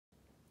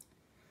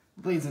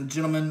Ladies and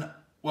gentlemen,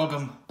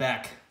 welcome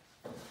back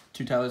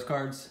to Tyler's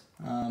Cards.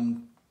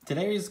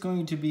 Today is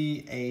going to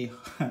be a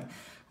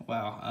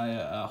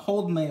a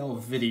hold mail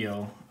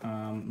video,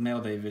 mail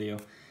day video.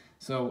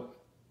 So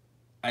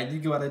I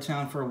did go out of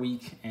town for a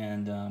week,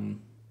 and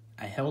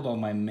I held all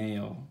my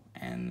mail,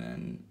 and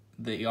then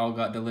they all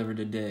got delivered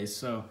today.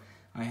 So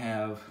I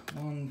have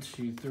 1,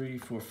 2, 3,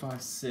 4,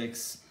 5,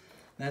 6.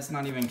 That's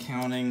not even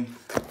counting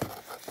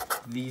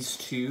these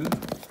two.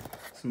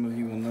 Some of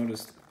you will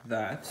notice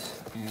that,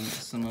 and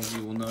some of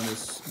you will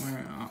notice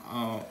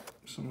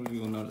some of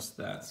you will notice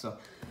that. So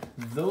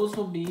those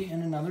will be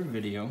in another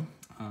video.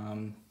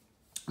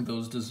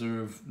 Those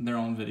deserve their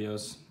own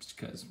videos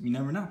because you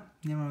never know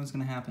what's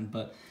gonna happen,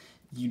 but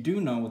you do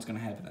know what's gonna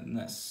happen in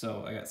this.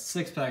 So I got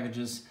 6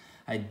 packages.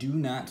 I do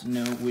not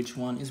know which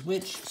one is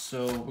which,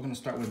 so we're gonna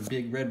start with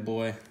Big Red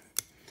Boy,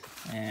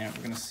 and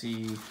we're gonna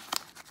see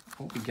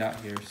what we got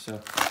here.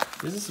 So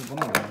this is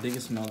one of the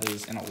biggest mail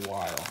days in a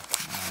while.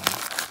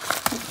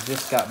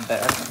 Just got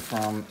back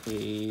from let's see,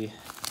 I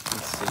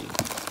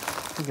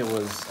think it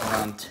was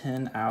around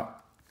 10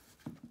 out.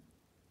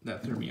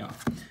 That threw me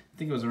off. I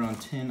think it was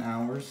around 10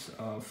 hours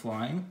of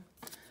flying.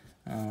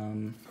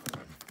 What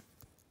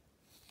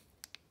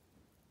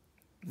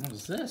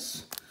is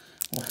this?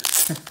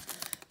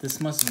 This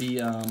must be,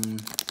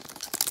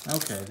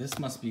 okay, this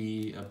must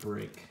be a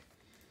break.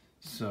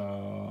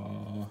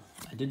 So,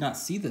 I did not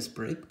see this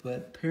break,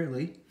 but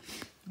apparently,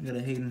 I got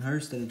a Hayden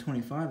Hurst at a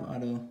 25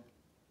 auto.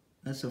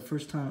 That's the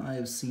first time I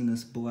have seen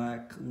this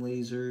black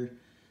laser,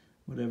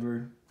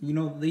 whatever. You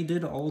know, they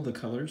did all the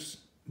colors,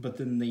 but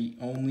then they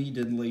only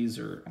did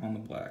laser on the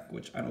black,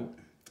 which I don't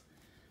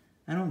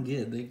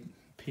get.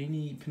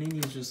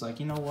 Panini is just like,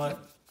 you know what?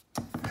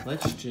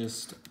 Let's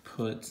just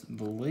put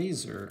the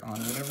laser on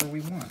whatever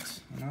we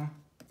want, you know?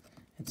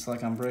 It's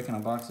like I'm breaking a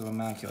box of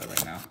Immaculate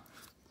right now.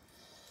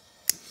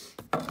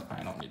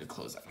 I don't need to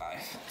close that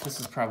knife. This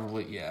is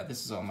probably, yeah,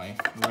 this is all my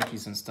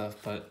rookies and stuff,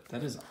 but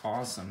that is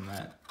awesome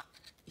that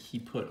he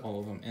put all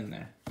of them in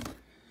there.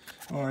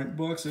 All right,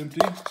 box empty.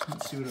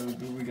 Let's see what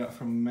we got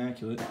from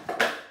Immaculate.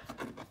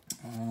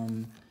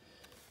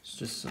 It's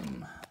just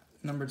some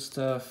numbered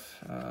stuff,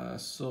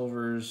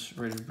 silvers,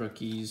 rated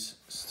rookies,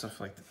 stuff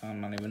like that. I'm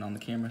not even on the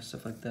camera,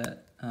 stuff like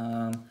that.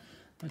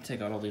 Let me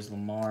take out all these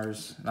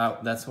Lamars.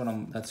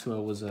 That's who I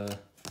was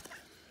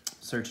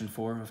searching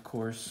for, of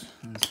course.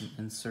 And some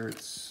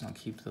inserts. I'll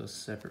keep those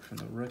separate from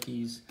the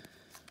rookies.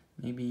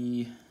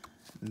 Maybe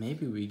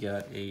we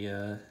got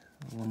a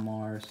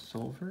Lamar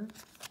silver.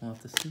 We'll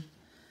have to see.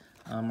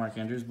 Mark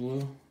Andrews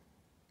blue.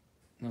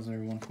 Those are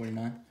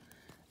 149.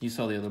 You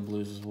saw the other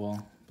blues as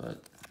well,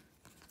 but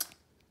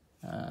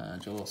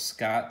Joel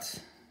Scott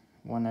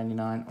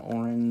 199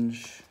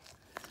 orange.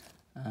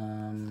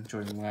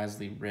 Jordan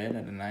Lasley red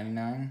at a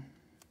 99.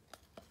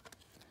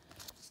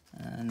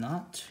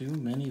 Not too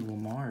many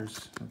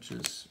Lamars, which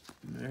is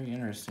very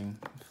interesting.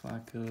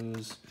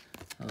 Flacco's,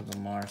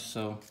 Lamar.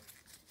 So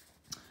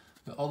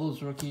got all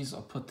those rookies,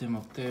 I'll put them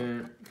up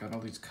there. Got all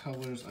these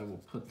colors, I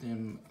will put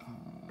them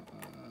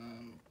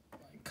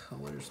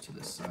colors to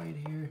the side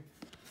here.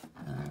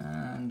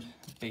 And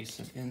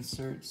basic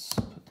inserts,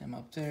 put them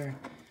up there.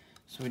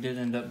 So we did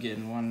end up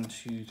getting 1,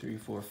 2, 3,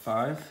 4,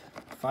 5.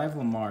 5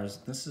 Lamars.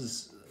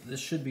 This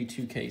should be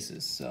 2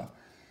 cases, so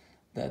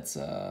that's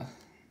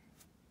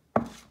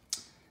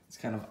it's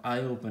kind of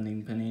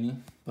eye-opening,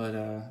 Panini. But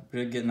we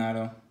did get an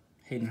auto,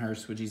 Hayden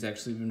Hurst, which he's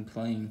actually been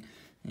playing,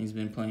 and he's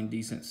been playing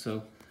decent.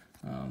 So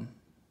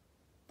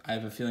I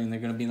have a feeling they're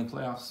going to be in the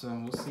playoffs, so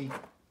we'll see.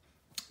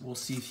 We'll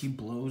see if he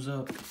blows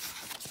up.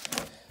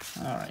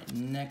 All right,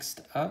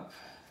 next up,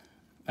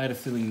 I had a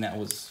feeling that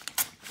was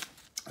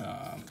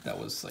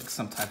like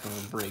some type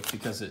of a break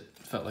because it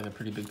felt like a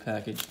pretty big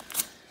package.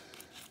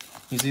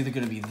 He's either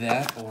going to be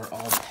that or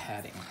all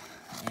padding,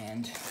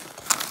 and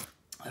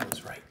I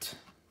was right.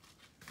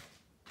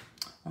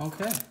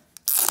 Okay,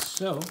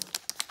 so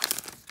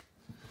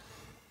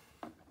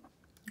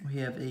we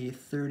have a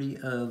 30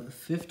 of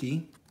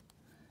 50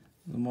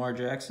 Lamar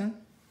Jackson,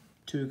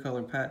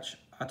 2-color patch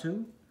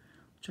auto,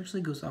 which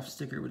actually goes off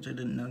sticker, which I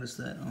didn't notice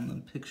that on the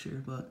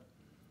picture, but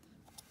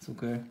it's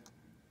okay.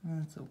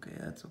 That's okay,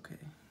 that's okay.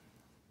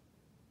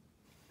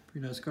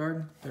 Pre-dose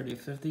card, 30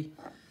 of 50.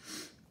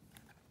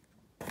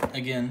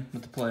 Again,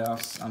 with the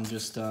playoffs, I'm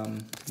just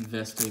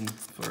investing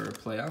for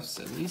playoffs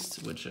at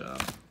least, which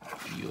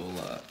you'll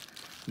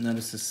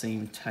notice the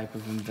same type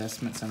of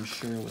investments, I'm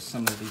sure, with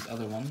some of these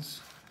other ones.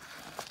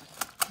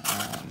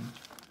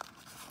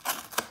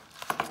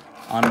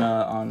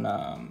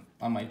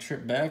 On my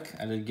trip back,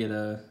 I did get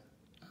a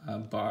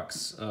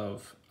box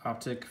of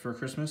Optic for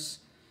Christmas,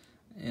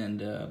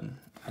 and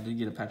I did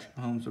get a Patrick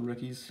Mahomes of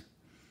rookies.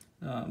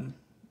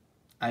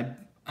 I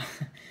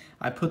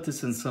put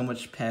this in so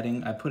much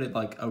padding. I put it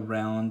like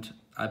around.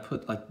 I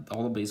put like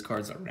all the base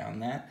cards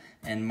around that,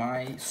 and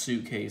my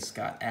suitcase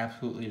got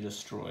absolutely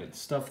destroyed.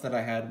 Stuff that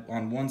I had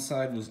on one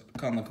side was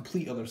on the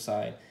complete other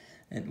side.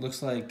 It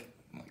looks like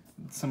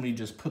somebody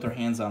just put their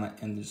hands on it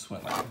and just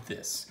went like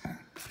this.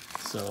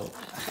 So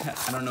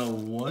I don't know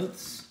what.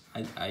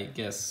 I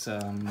guess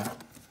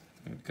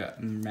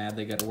got mad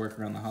they got to work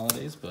around the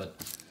holidays, but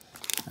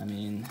I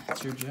mean,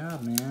 it's your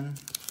job, man.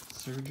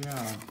 It's your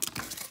job.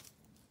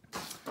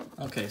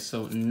 Okay,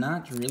 so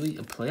not really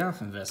a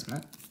playoff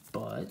investment,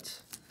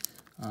 but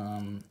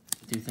do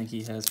you think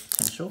he has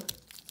potential?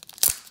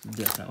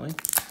 Definitely.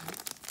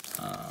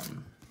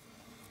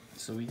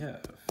 So we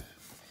have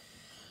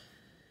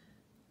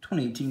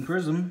 2018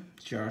 Prism,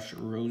 Josh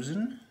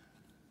Rosen,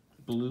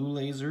 Blue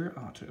Laser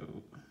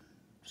Auto.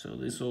 So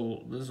this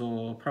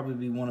will probably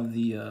be one of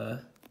the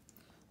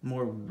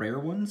more rare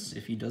ones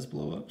if he does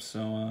blow up.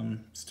 So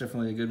it's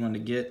definitely a good one to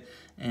get.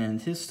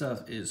 And his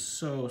stuff is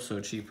so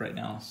cheap right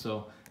now.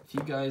 So if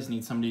you guys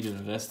need somebody to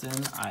invest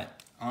in,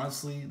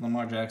 honestly,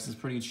 Lamar Jackson's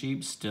pretty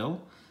cheap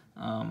still.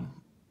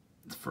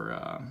 For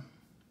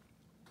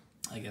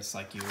I guess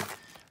like your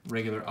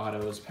regular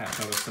autos, patch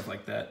autos, stuff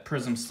like that.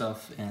 Prism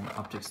stuff and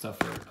optic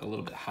stuff are a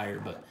little bit higher,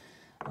 but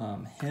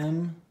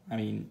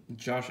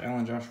Josh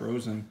Allen, Josh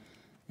Rosen,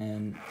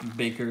 and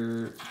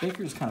Baker's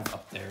kind of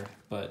up there,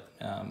 but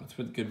it's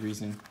with good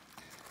reason.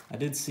 I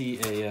did see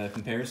a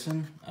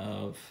comparison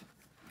of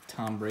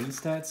Tom Brady's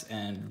stats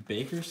and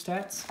Baker's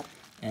stats,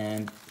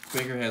 and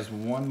Baker has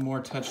one more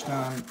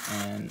touchdown,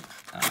 and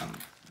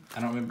I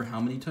don't remember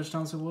how many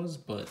touchdowns it was,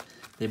 but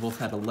they both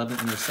had 11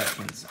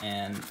 interceptions,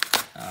 and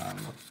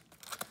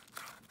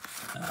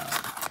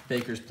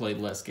Baker's played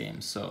less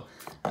games. So,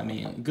 I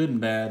mean, good and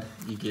bad.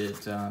 You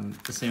get the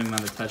same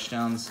amount of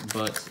touchdowns,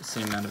 but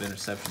same amount of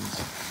interceptions.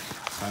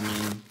 So, I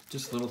mean,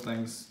 just little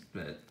things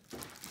that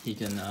he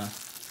can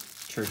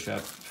church up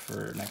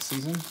for next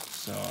season.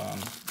 So,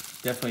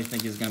 definitely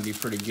think he's going to be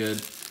pretty good.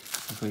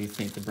 Definitely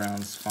think the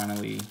Browns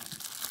finally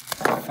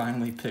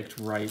picked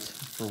right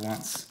for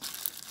once.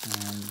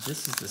 And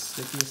this is the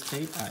stickiest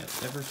tape I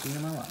have ever seen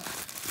in my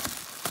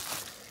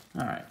life.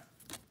 All right.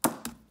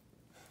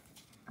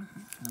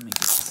 Let me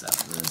get this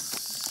out of this.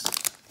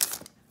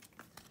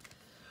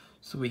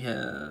 So we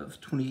have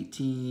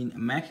 2018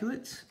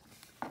 Immaculate,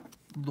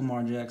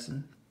 Lamar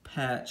Jackson,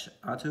 patch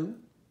auto,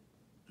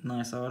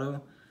 nice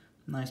auto,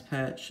 nice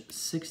patch,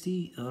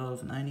 60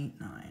 of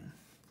 99.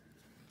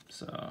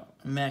 So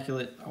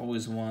Immaculate,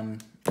 always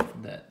one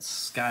that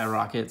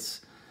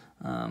skyrockets.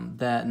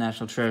 That,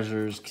 National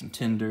Treasures,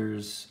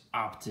 Contenders,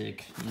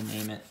 Optic, you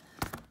name it.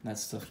 That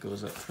stuff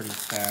goes up pretty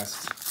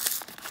fast.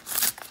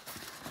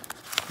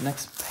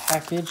 Next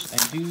package,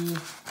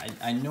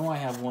 I know I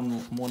have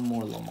one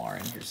more Lamar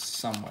in here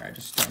somewhere. I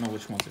just don't know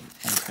which one's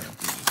it's going to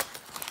be.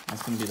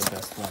 That's going to be the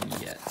best one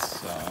yet.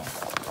 So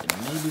it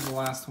may be the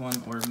last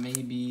one, or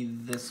maybe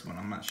this one.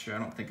 I'm not sure. I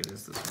don't think it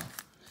is this one.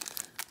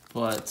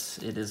 But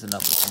it is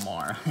another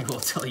Lamar. I will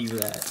tell you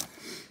that.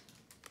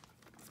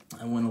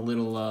 I went a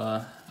little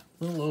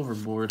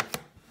overboard,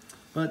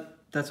 but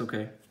that's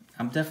okay.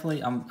 I'm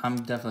definitely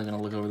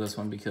gonna look over this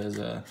one because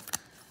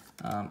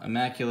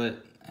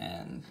Immaculate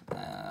and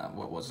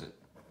what was it?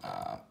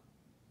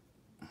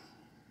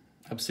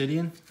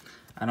 Obsidian.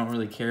 I don't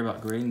really care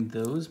about grading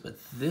those, but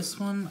this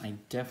one I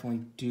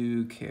definitely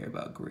do care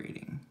about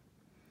grading.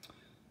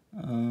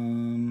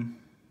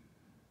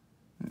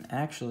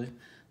 Actually,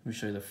 let me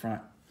show you the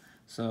front.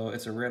 So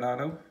it's a red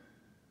auto,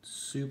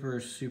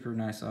 super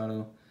nice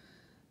auto,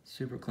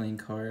 super clean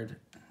card.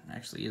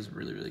 Actually is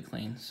really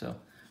clean. So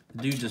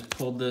the dude just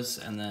pulled this,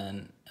 and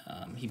then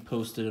he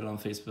posted it on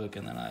Facebook,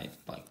 and then I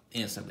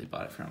instantly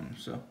bought it from him.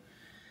 So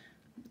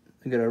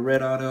we got a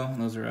red auto.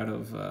 Those are out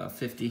of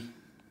 50,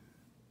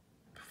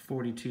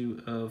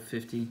 42 of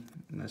 50,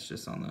 and that's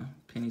just on the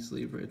penny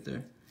sleeve right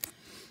there.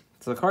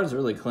 So the card's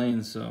really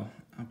clean, so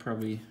I'll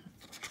probably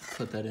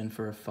put that in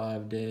for a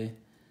 5-day.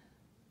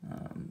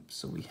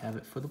 So we have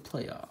it for the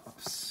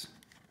playoffs.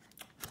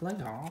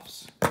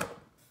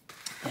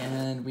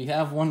 And we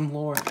have one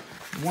more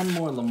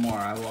Lamar.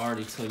 I will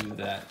already tell you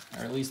that,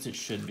 or at least it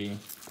should be.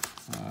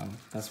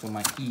 That's what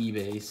my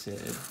eBay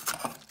said.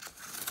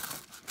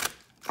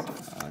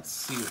 Let's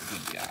see what we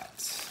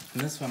got.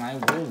 And this one I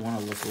will want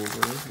to look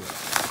over as well.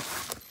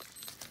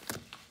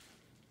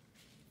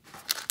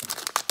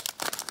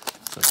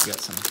 So it's got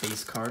some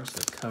base cards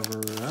that cover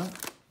it up.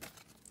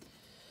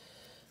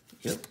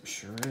 Yep,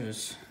 sure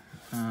is.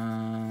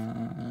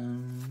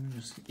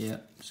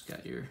 Just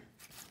got your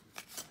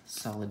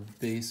solid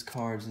base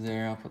cards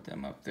there. I'll put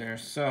them up there.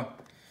 So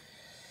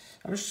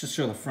I'll just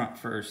show the front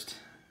first.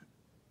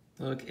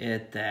 Look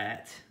at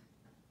that.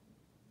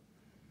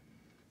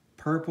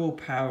 Purple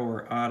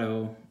Power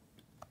Auto.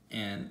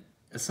 And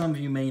as some of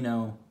you may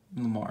know,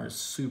 Lamar's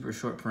super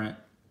short print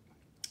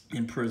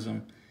in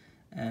Prism.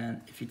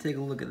 And if you take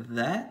a look at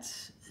that,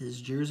 his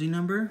jersey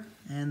number,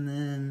 and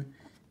then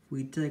if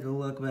we take a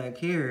look back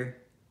here,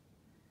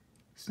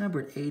 it's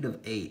numbered 8 of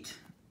 8.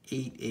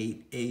 8,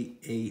 8, 8,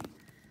 8,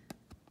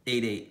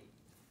 8, 8.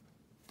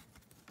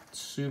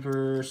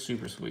 Super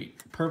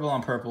sweet. Purple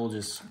on purple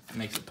just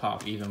makes it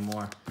pop even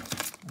more.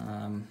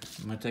 I'm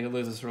gonna take a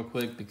look at this real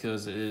quick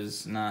because it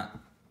is not,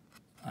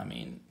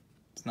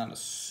 it's not a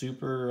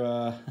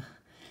super,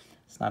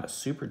 it's not a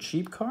super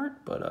cheap card,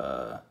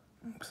 but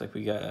looks like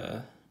we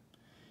got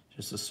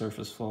just a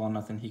surface flaw,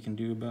 nothing he can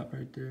do about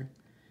right there.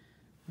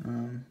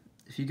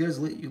 if you guys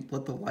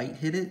let the light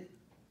hit it,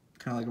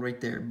 kind of like right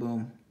there,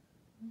 boom.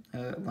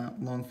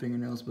 Long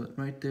fingernails, but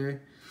right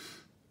there.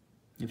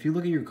 If you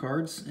look at your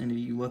cards and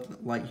you let the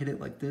light hit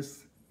it like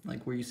this,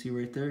 like where you see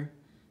right there,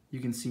 you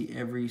can see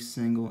every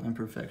single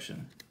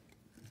imperfection.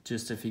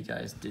 Just if you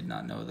guys did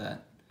not know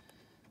that.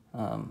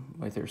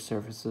 With their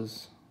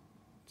surfaces.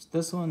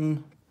 This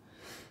one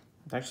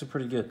is actually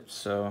pretty good,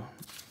 so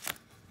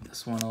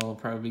this one will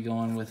probably be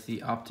going with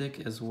the optic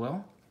as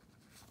well.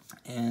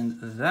 And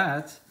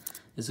that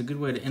is a good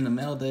way to end the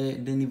mail day. I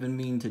didn't even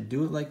mean to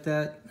do it like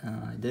that.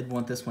 I did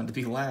want this one to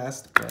be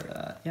last,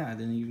 but yeah, I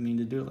didn't even mean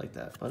to do it like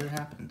that, but it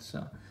happened.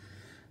 So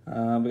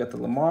we got the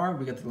Lamar,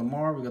 we got the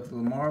Lamar, we got the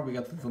Lamar, we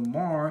got the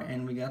Lamar,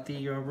 and we got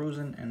the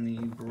Rosen and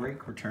the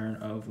break return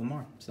of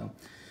Lamar. So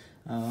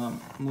I'm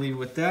gonna leave it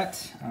with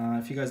that.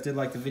 If you guys did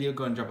like the video,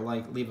 go ahead and drop a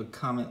like, leave a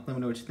comment, let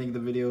me know what you think of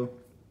the video.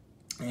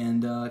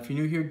 And if you're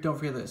new here, don't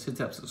forget to hit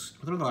that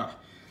subscribe.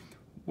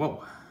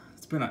 Whoa,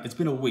 it's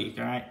been a week,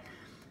 all right?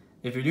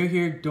 If you're new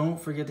here, don't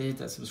forget to hit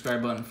that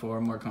subscribe button for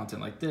more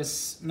content like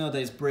this,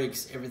 Maildays,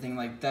 breaks, everything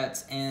like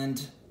that.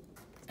 And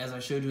as I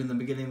showed you in the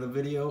beginning of the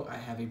video, I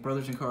have a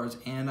Brothers and Cards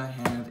and I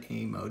have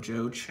a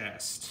Mojo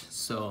chest.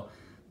 So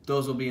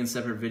those will be in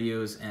separate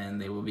videos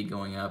and they will be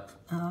going up,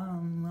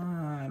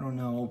 I don't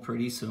know,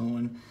 pretty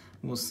soon.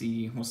 We'll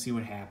see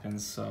what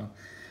happens. So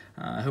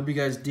I hope you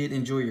guys did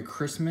enjoy your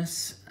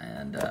Christmas,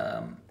 and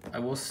I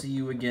will see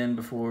you again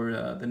before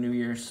the New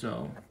Year.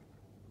 So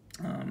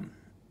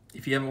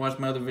if you haven't watched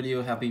my other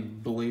video, happy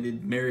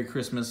belated Merry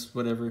Christmas,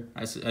 whatever.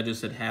 I just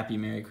said happy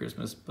Merry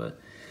Christmas, but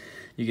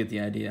you get the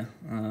idea.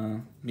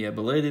 Yeah,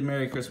 belated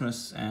Merry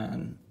Christmas,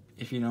 and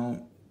if you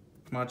don't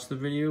watch the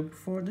video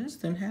before this,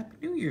 then Happy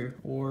New Year.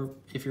 Or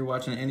if you're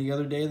watching any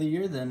other day of the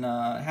year, then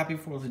Happy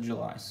 4th of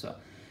July. So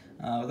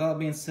with all that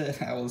being said,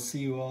 I will see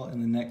you all in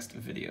the next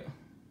video.